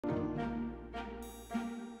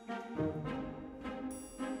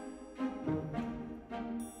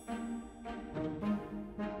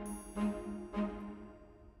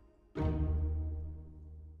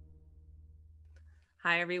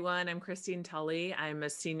Hi, everyone. I'm Christine Tulley. I'm a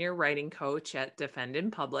senior writing coach at Defend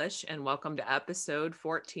and Publish, and welcome to episode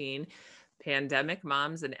 14, Pandemic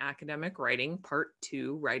Moms and Academic Writing, Part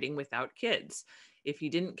 2, Writing Without Kids. If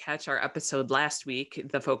you didn't catch our episode last week,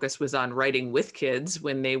 the focus was on writing with kids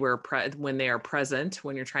when they are present,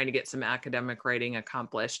 when you're trying to get some academic writing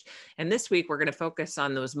accomplished. And this week, we're going to focus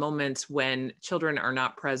on those moments when children are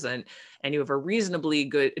not present and you have a reasonably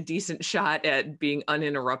decent shot at being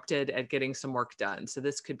uninterrupted at getting some work done. So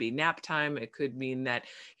this could be nap time. It could mean that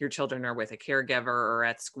your children are with a caregiver or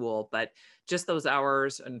at school, but just those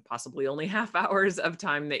hours and possibly only half hours of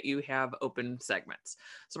time that you have open segments.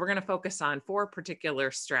 So we're going to focus on 4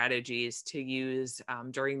 particular strategies to use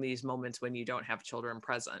during these moments when you don't have children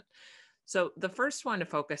present. So the first one to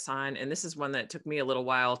focus on, and this is one that took me a little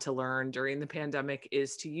while to learn during the pandemic,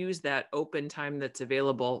 is to use that open time that's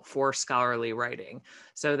available for scholarly writing.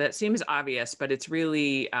 So that seems obvious, but it's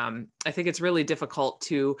really, I think it's really difficult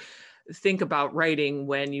to think about writing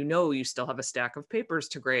when you know you still have a stack of papers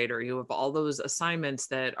to grade, or you have all those assignments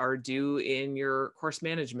that are due in your course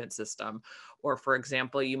management system. Or for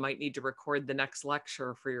example, you might need to record the next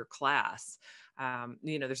lecture for your class.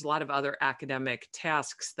 There's a lot of other academic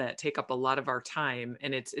tasks that take up a lot of our time.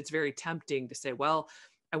 And it's very tempting to say, well,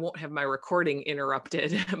 I won't have my recording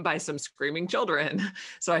interrupted by some screaming children,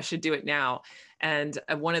 so I should do it now. And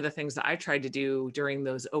one of the things that I tried to do during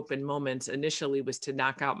those open moments initially was to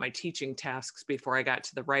knock out my teaching tasks before I got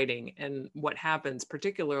to the writing. And what happens,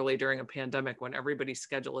 particularly during a pandemic when everybody's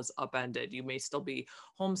schedule is upended, you may still be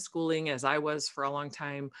homeschooling, as I was for a long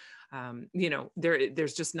time.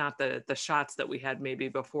 There's just not the shots that we had maybe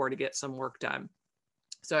before to get some work done.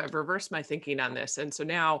 So I've reversed my thinking on this. And so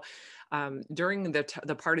now during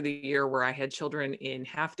the part of the year where I had children in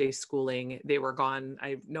half-day schooling, they were gone.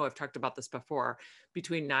 I know I've talked about this before,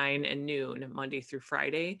 between 9 and noon, Monday through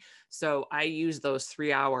Friday. So I used those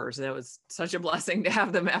 3 hours, and it was such a blessing to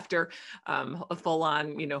have them after a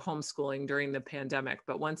full-on, homeschooling during the pandemic.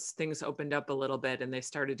 But once things opened up a little bit and they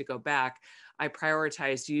started to go back, I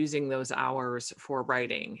prioritized using those hours for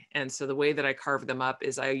writing. And so the way that I carve them up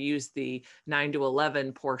is I use the 9 to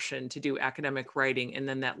 11 portion to do academic writing. And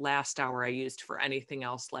then that last hour I used for anything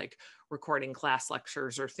else, like recording class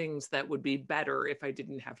lectures or things that would be better if I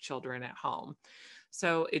didn't have children at home.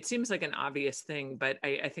 So it seems like an obvious thing, but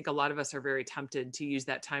I think a lot of us are very tempted to use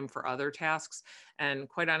that time for other tasks. And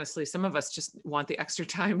quite honestly, some of us just want the extra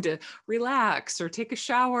time to relax or take a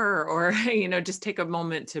shower or, just take a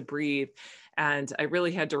moment to breathe. And I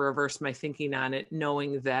really had to reverse my thinking on it,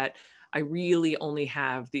 knowing that I really only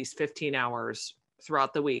have these 15 hours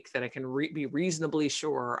throughout the week that I can be reasonably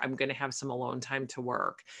sure I'm going to have some alone time to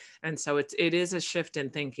work. And so it is a shift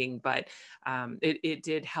in thinking, but it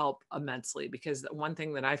did help immensely, because one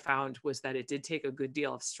thing that I found was that it did take a good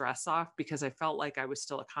deal of stress off, because I felt like I was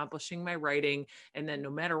still accomplishing my writing. And then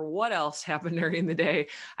no matter what else happened during the day,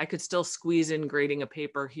 I could still squeeze in grading a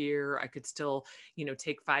paper here. I could still,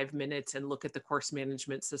 take 5 minutes and look at the course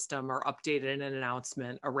management system or update an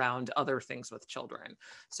announcement around other things with children.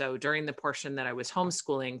 So during the portion that I was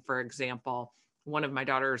homeschooling, for example, one of my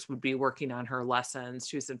daughters would be working on her lessons.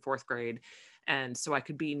 She was in 4th grade. And so I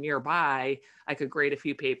could be nearby. I could grade a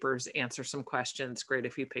few papers, answer some questions, grade a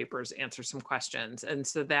few papers, answer some questions. And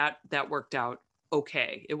so that worked out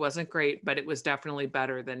okay. It wasn't great, but it was definitely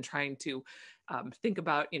better than trying to think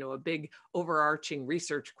about, a big overarching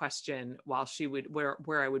research question while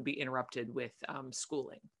where I would be interrupted with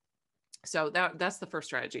schooling. So that's the first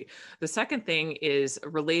strategy. The second thing is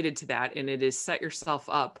related to that, and it is set yourself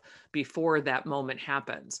up before that moment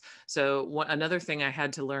happens. So another thing I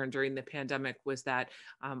had to learn during the pandemic was that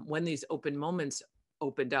when these open moments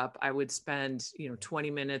opened up, I would spend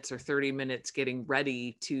 20 minutes or 30 minutes getting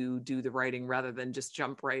ready to do the writing rather than just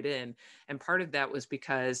jump right in. And part of that was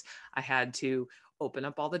because I had to open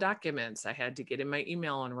up all the documents. I had to get in my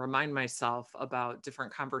email and remind myself about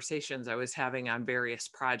different conversations I was having on various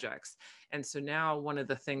projects. And so now one of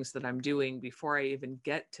the things that I'm doing before I even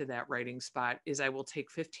get to that writing spot is I will take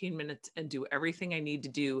 15 minutes and do everything I need to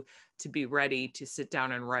do to be ready to sit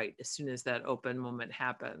down and write as soon as that open moment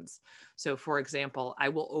happens. So for example, I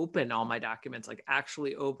will open all my documents, like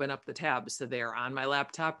actually open up the tabs so they are on my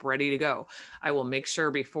laptop, ready to go. I will make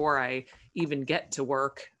sure before I even get to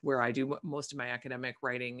work, where I do most of my academic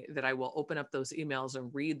writing, that I will open up those emails and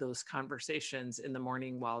read those conversations in the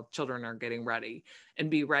morning while children are getting ready, and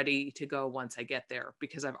be ready to go once I get there,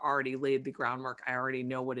 because I've already laid the groundwork. I already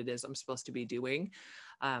know what it is I'm supposed to be doing.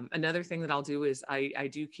 Another thing that I'll do is I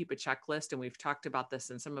do keep a checklist, and we've talked about this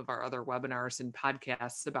in some of our other webinars and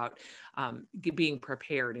podcasts about being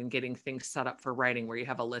prepared and getting things set up for writing, where you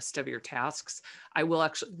have a list of your tasks. I will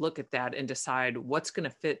actually look at that and decide what's going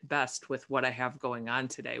to fit best with what I have going on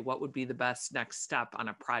today. What would be the best next step on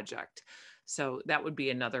a project? So that would be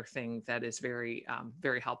another thing that is very,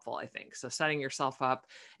 very helpful, I think. So setting yourself up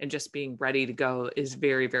and just being ready to go is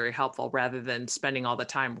very, very helpful, rather than spending all the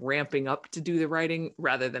time ramping up to do the writing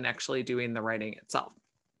rather than actually doing the writing itself.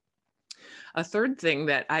 A third thing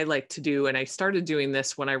that I like to do, and I started doing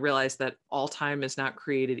this when I realized that all time is not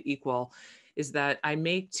created equal, is that I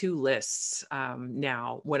make two lists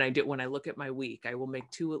now. When I look at my week, I will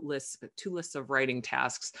make two lists of writing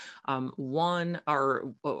tasks. One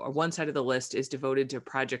side of the list is devoted to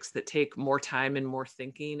projects that take more time and more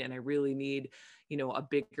thinking, and I really need a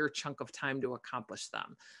bigger chunk of time to accomplish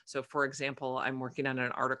them. So for example, I'm working on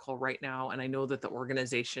an article right now, and I know that the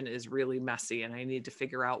organization is really messy and I need to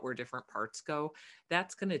figure out where different parts go.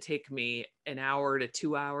 That's going to take me an hour to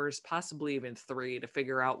 2 hours, possibly even 3, to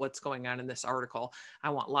figure out what's going on in this article. I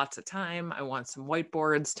want lots of time. I want some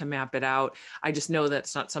whiteboards to map it out. I just know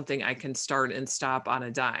that's not something I can start and stop on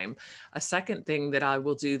a dime. A second thing that I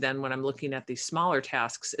will do then when I'm looking at these smaller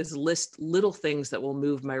tasks is list little things that will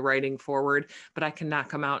move my writing forward, but I can knock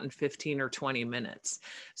them out in 15 or 20 minutes.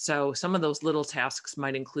 So some of those little tasks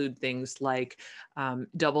might include things like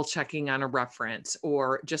double checking on a reference,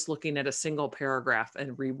 or just looking at a single paragraph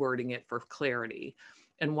and rewording it for clarity.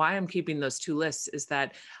 And why I'm keeping those two lists is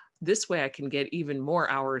that this way I can get even more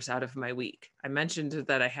hours out of my week. I mentioned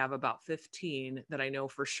that I have about 15 that I know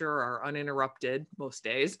for sure are uninterrupted most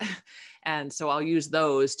days. And so I'll use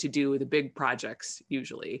those to do the big projects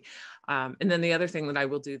usually. And then the other thing that I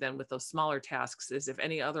will do then with those smaller tasks is if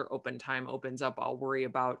any other open time opens up, I'll worry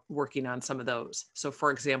about working on some of those. So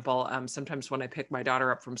for example, sometimes when I pick my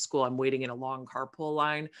daughter up from school, I'm waiting in a long carpool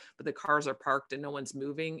line, but the cars are parked and no one's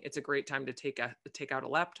moving. It's a great time to take out a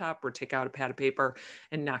laptop or take out a pad of paper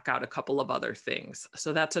and knock out a couple of other things.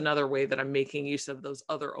 So that's another way that I'm making use of those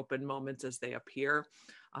other open moments as they appear.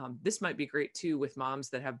 This might be great too with moms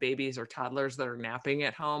that have babies or toddlers that are napping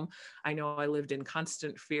at home. I know I lived in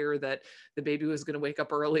constant fear that the baby was going to wake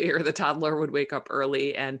up early or the toddler would wake up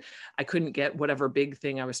early, and I couldn't get whatever big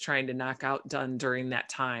thing I was trying to knock out done during that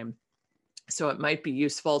time. So it might be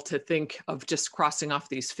useful to think of just crossing off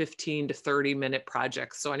these 15 to 30 minute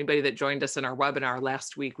projects. So anybody that joined us in our webinar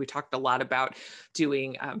last week, we talked a lot about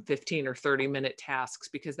doing 15 or 30 minute tasks,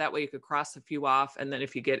 because that way you could cross a few off. And then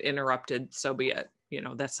if you get interrupted, so be it.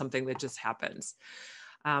 That's something that just happens.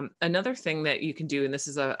 Another thing that you can do, and this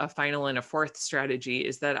is a final and a fourth strategy,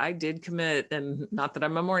 is that I did commit, and not that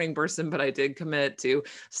I'm a morning person, but I did commit to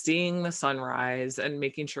seeing the sunrise and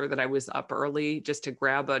making sure that I was up early just to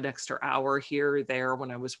grab an extra hour here or there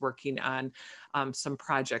when I was working on some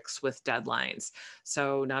projects with deadlines.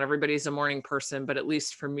 So not everybody's a morning person, but at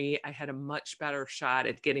least for me, I had a much better shot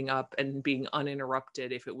at getting up and being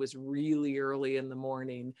uninterrupted if it was really early in the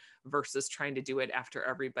morning versus trying to do it after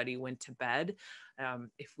everybody went to bed.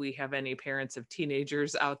 If we have any parents of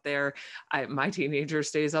teenagers out there, my teenager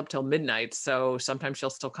stays up till midnight. So sometimes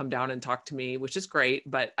she'll still come down and talk to me, which is great,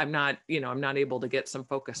 but I'm not able to get some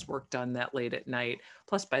focused work done that late at night.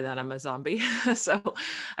 Plus by then I'm a zombie. So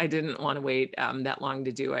I didn't want to wait that long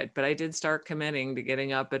to do it, but I did start committing to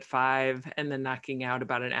getting up at 5 and then knocking out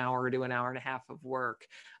about an hour to an hour and a half of work.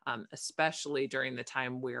 Especially during the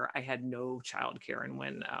time where I had no childcare and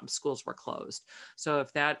when schools were closed. So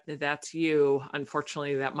if that's you,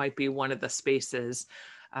 unfortunately, that might be one of the spaces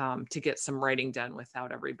to get some writing done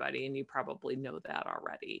without everybody. And you probably know that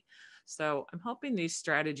already. So I'm hoping these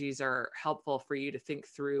strategies are helpful for you to think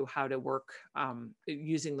through how to work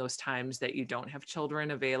using those times that you don't have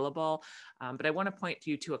children available. But I want to point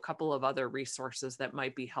you to a couple of other resources that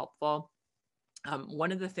might be helpful.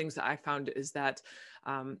 One of the things that I found is that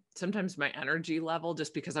sometimes my energy level,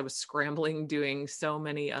 just because I was scrambling doing so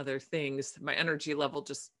many other things, my energy level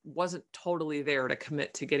just wasn't totally there to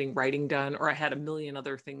commit to getting writing done, or I had a million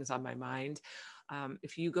other things on my mind.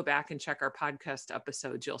 If you go back and check our podcast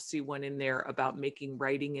episodes, you'll see one in there about making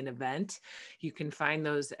writing an event. You can find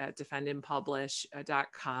those at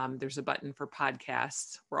defendandpublish.com. There's a button for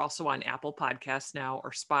podcasts. We're also on Apple Podcasts now,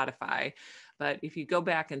 or Spotify. But if you go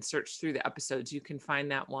back and search through the episodes, you can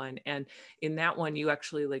find that one. And in that one, you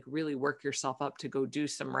actually really work yourself up to go do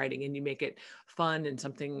some writing, and you make it fun and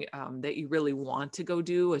something that you really want to go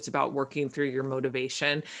do. It's about working through your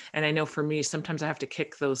motivation. And I know for me, sometimes I have to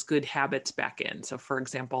kick those good habits back in. motivation. So for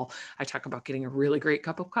example, I talk about getting a really great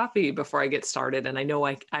cup of coffee before I get started. And I know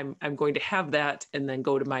I'm going to have that and then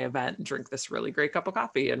go to my event and drink this really great cup of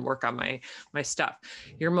coffee and work on my stuff.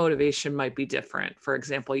 Your motivation might be different. For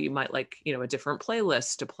example, you might like, a different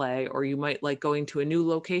playlist to play, or you might like going to a new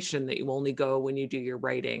location that you only go when you do your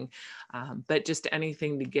writing. But just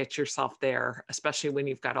anything to get yourself there, especially when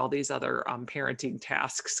you've got all these other parenting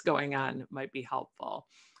tasks going on, might be helpful.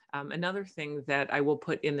 Another thing that I will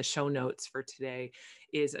put in the show notes for today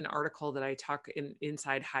is an article that I talk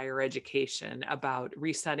inside higher education about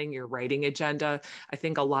resetting your writing agenda. I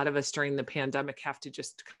think a lot of us during the pandemic have to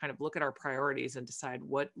just kind of look at our priorities and decide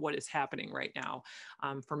what is happening right now.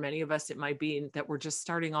 For many of us, it might be that we're just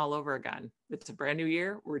starting all over again. It's a brand new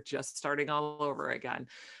year. We're just starting all over again.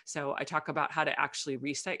 So I talk about how to actually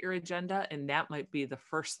reset your agenda, and that might be the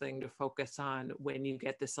first thing to focus on when you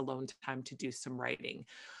get this alone time to do some writing.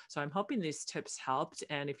 So I'm hoping these tips helped.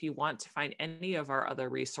 And if you want to find any of our other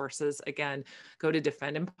resources, again, go to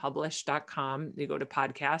defendandpublish.com. You go to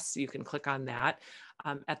podcasts, you can click on that.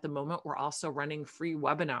 At the moment, we're also running free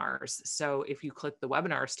webinars. So if you click the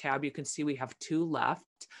webinars tab, you can see we have 2 left.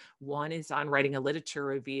 One is on writing a literature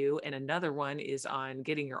review, and another one is on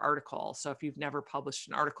getting your article. So if you've never published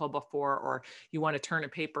an article before, or you want to turn a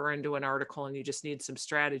paper into an article and you just need some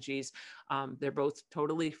strategies, they're both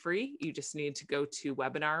totally free. You just need to go to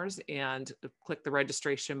webinars and click the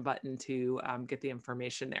registration button to get the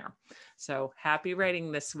information there. So happy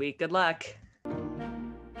writing this week. Good luck.